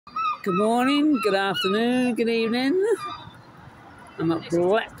Good morning, good afternoon, good evening. I'm at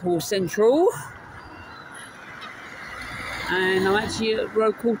Blackpool Central and I'm actually at a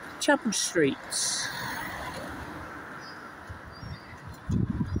road called Chapel Street.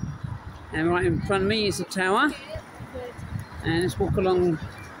 And right in front of me is the tower. And let's walk along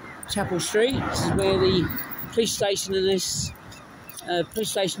Chapel Street. This is where the police station and this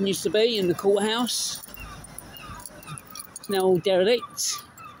police station used to be, in the courthouse. It's now all derelict,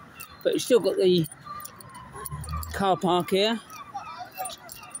 but we've still got the car park here.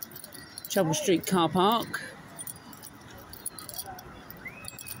 Chapel Street car park.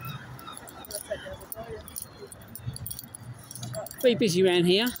 Very busy around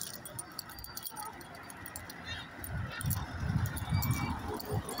here.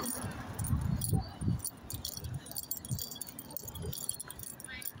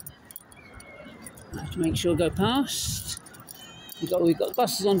 I have to make sure I go past. We've got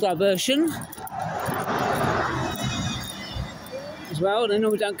buses on diversion as well. They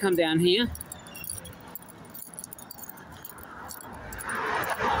normally don't come down here.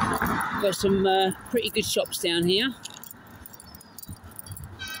 Got some pretty good shops down here.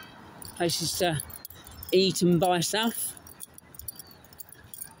 Places to eat and buy stuff.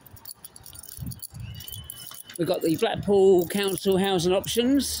 We've got the Blackpool Council Housing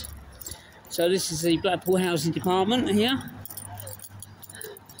Options. So this is the Blackpool Housing Department here.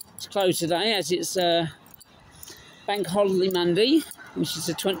 It's closed today as it's Bank Holiday Monday, which is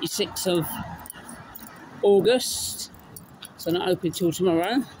the 26th of August. So not open till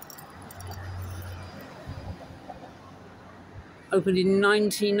tomorrow. Opened in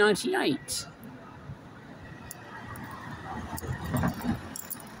 1998.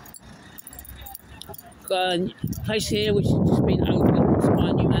 Got a place here which has just been opened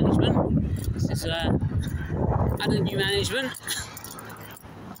by new management. This is under new management.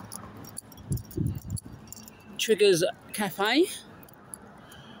 Triggers Cafe.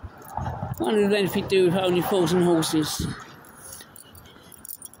 Wonder if anything to do with only fools and horses.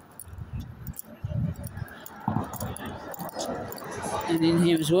 And in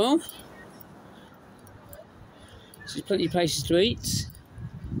here as well. There's plenty of places to eat.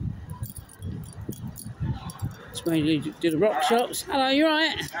 It's where you do the rock shops. Hello, you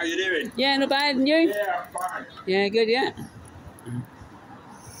alright? How you doing? Yeah, not bad, and you? Yeah, I'm fine. Yeah, good, yeah.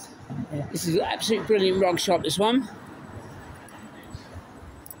 This is an absolutely brilliant rock shop, this one.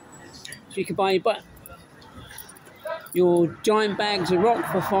 So you can buy your giant bags of rock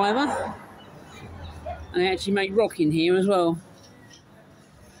for £5. And they actually make rock in here as well.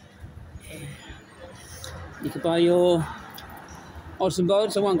 You can buy your odds and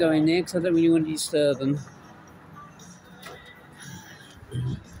bods. I won't go in there because I don't really want to disturb them.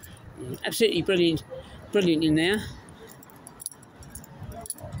 Absolutely brilliant in there.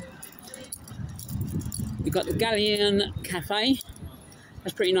 We've got the Galleon Cafe.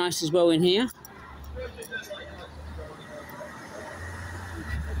 That's pretty nice as well in here.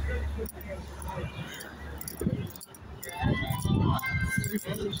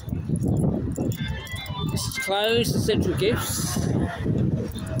 This is closed, the Central Gifts.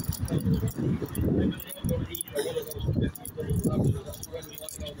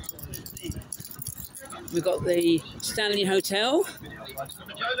 We've got the Stanley Hotel,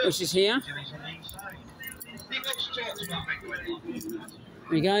 which is here.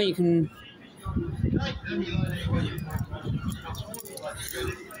 There you go, you can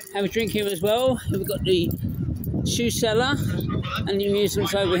have a drink here as well. We've got the shoe cellar and the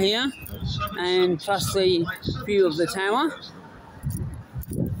amusements over here, and plus the view of the tower.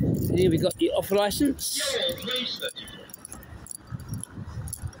 And here we've got the offer licence.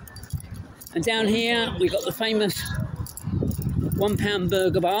 And down here we've got the famous £1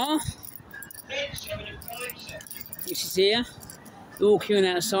 burger bar, which is here. We're all queuing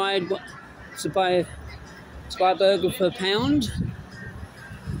outside to buy a burger for £1.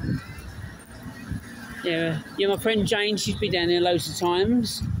 Yeah, my friend Jane, she's been down here loads of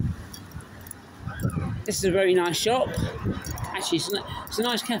times. This is a very nice shop. Actually, it's a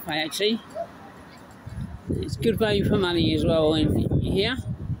nice cafe, actually. It's good value for money as well in here.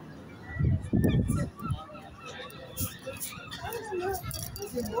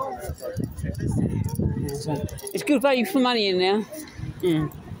 It's good value for money in there. Yeah.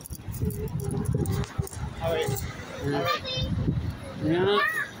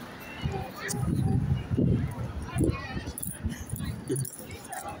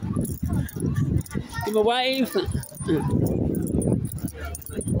 Give a wave.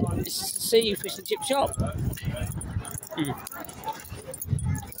 This is the Sea Fish and Chip Shop.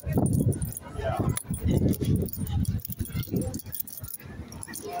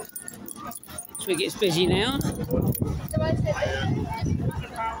 So it gets busy now.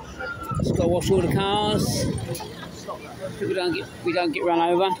 Just got to wash all the cars. We don't get run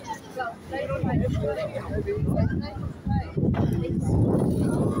over.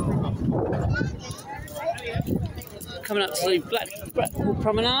 Coming up to the Blackpool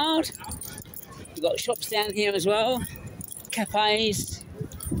Promenade. We've got shops down here as well, cafes.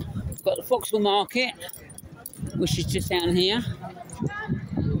 We've got the Vauxhall Market, which is just down here.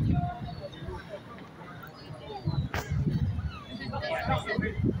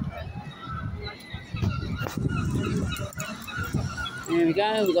 There we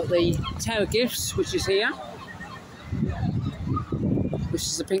go, we've got the Tower Gifts, which is here, which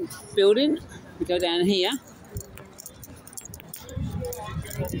is the pink building. We go down here.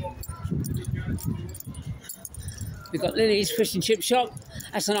 We've got Lily's Fish and Chip Shop.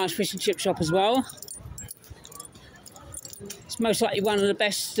 That's a nice fish and chip shop as well. It's most likely one of the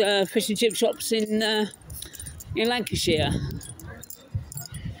best fish and chip shops in Lancashire.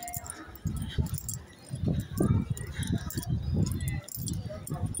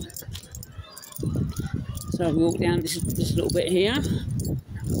 So we walk down this little bit here.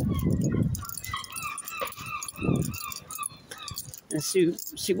 Let's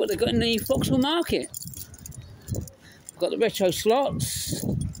see what they've got in the Vauxhall Market. We've got the retro slots,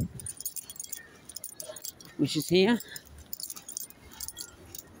 which is here.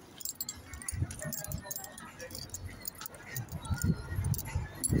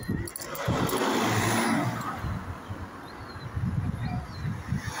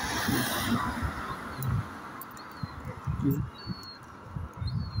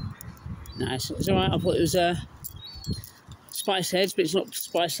 No, it's alright. I thought it was Spice Heads, but it's not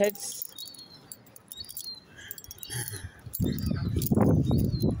Spice Heads.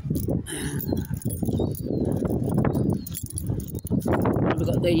 We've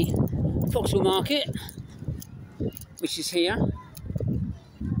got the Vauxhall Market, which is here.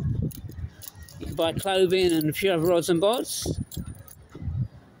 You can buy clothing and a few other odds and bods.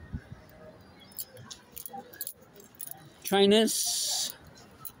 Trainers,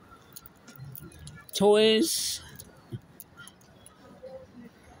 toys.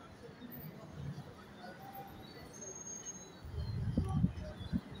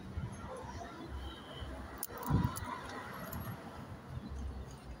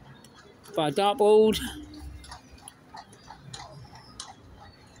 Buy a dartboard.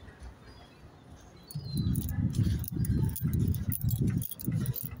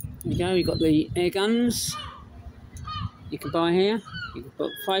 There you go, you've got the air guns you can buy here. You can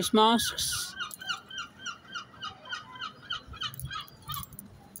put face masks.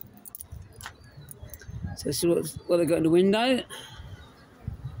 So this is what they've got in the window.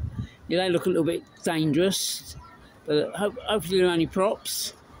 Yeah, they look a little bit dangerous, but hopefully they're only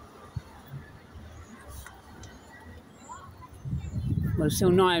props. Well, there's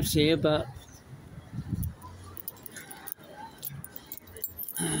still knives here, but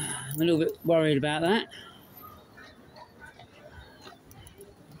I'm a little bit worried about that.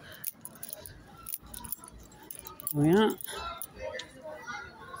 There we are.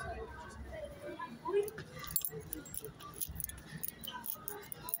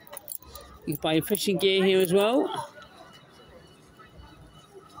 You can buy your fishing gear here as well.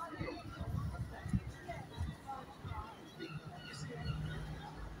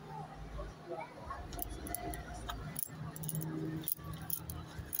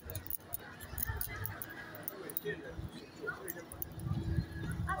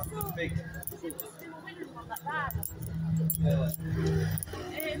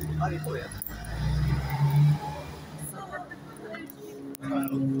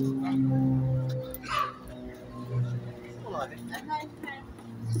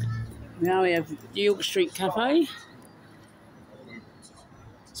 Now we have the York Street Cafe.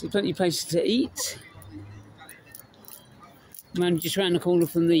 So plenty of places to eat. I'm just round the corner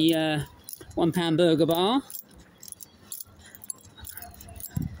from the £1 burger bar.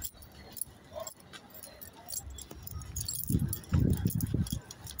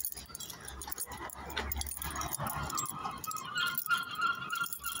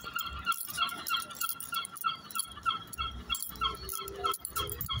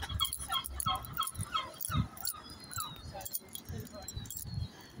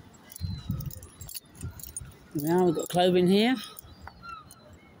 Now we've got clothing here.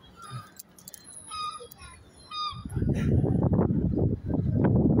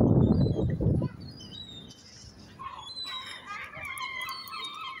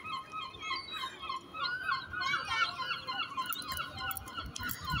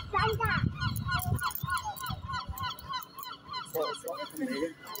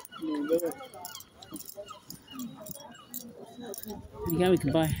 go, we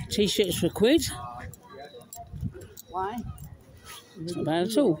can buy t-shirts for £1. Why? Not bad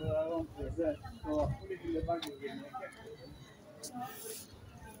at all.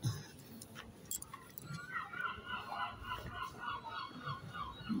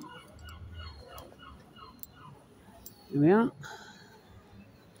 Here we are.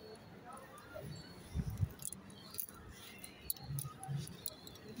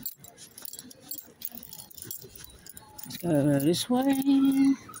 Let's go this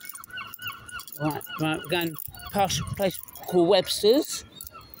way. Right, we're going past a place called Webster's,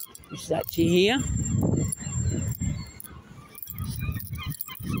 which is actually here.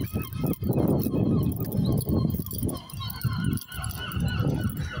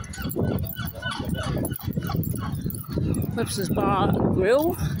 Webster's Bar and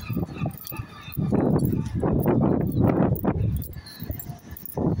Grill.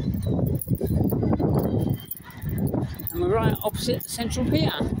 And we're right opposite Central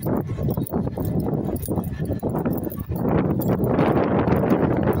Pier.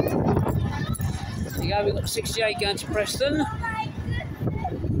 There you go, we've got 68 going to Preston.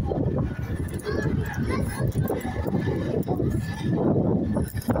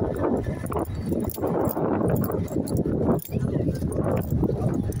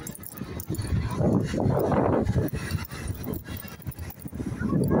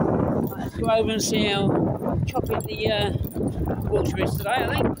 Let's go over and see how choppy the water is today,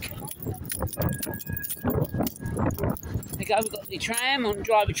 I think. There you go, we've got the tram on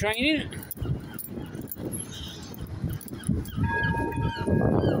driver training.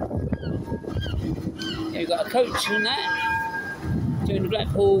 Yeah, we've got a coach on that, doing the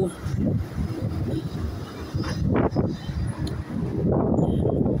Blackpool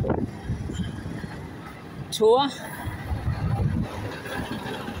tour.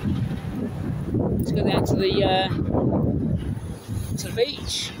 Let's go down to the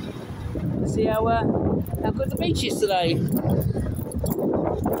beach and see how good the beach is today.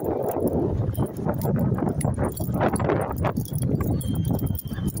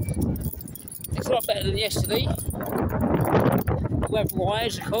 It's a lot better than yesterday,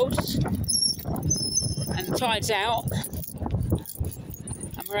 weather-wise, of course, and the tide's out,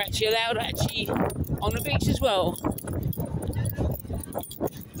 and we're actually allowed on the beach as well,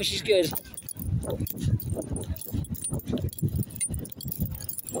 which is good.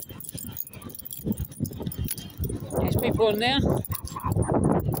 There's people on there.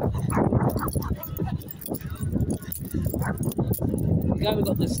 There we go, we've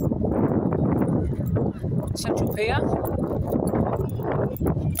got this Central Pier.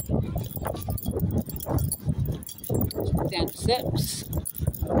 Down the steps.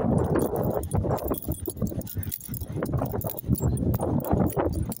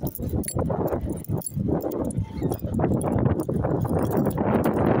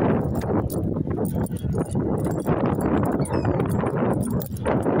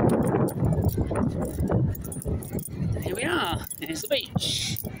 Here we are, there's the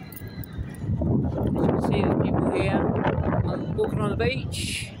beach. As you can see, there's people here walking on the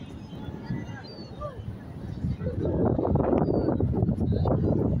beach.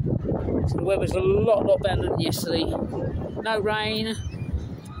 So the weather's a lot better than yesterday. No rain,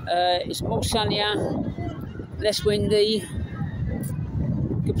 it's more sunnier, less windy,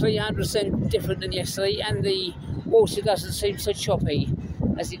 completely 100% different than yesterday, and the water doesn't seem so choppy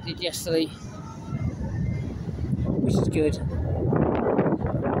as it did yesterday, which is good.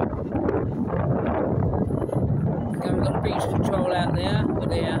 Okay, we've got a beach patrol out there with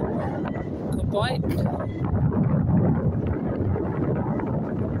their bike.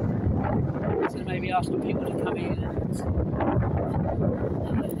 So maybe asking people to come in.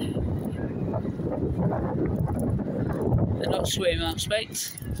 They're not swimming, I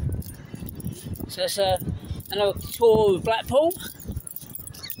expect. So it's another tour of Blackpool.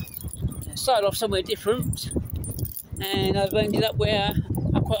 Started off somewhere different, and I've ended up where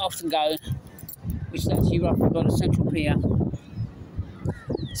I quite often go, which is actually roughly by the Central Pier.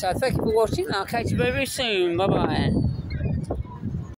 So thank you for watching, and I'll catch you very soon. Bye bye.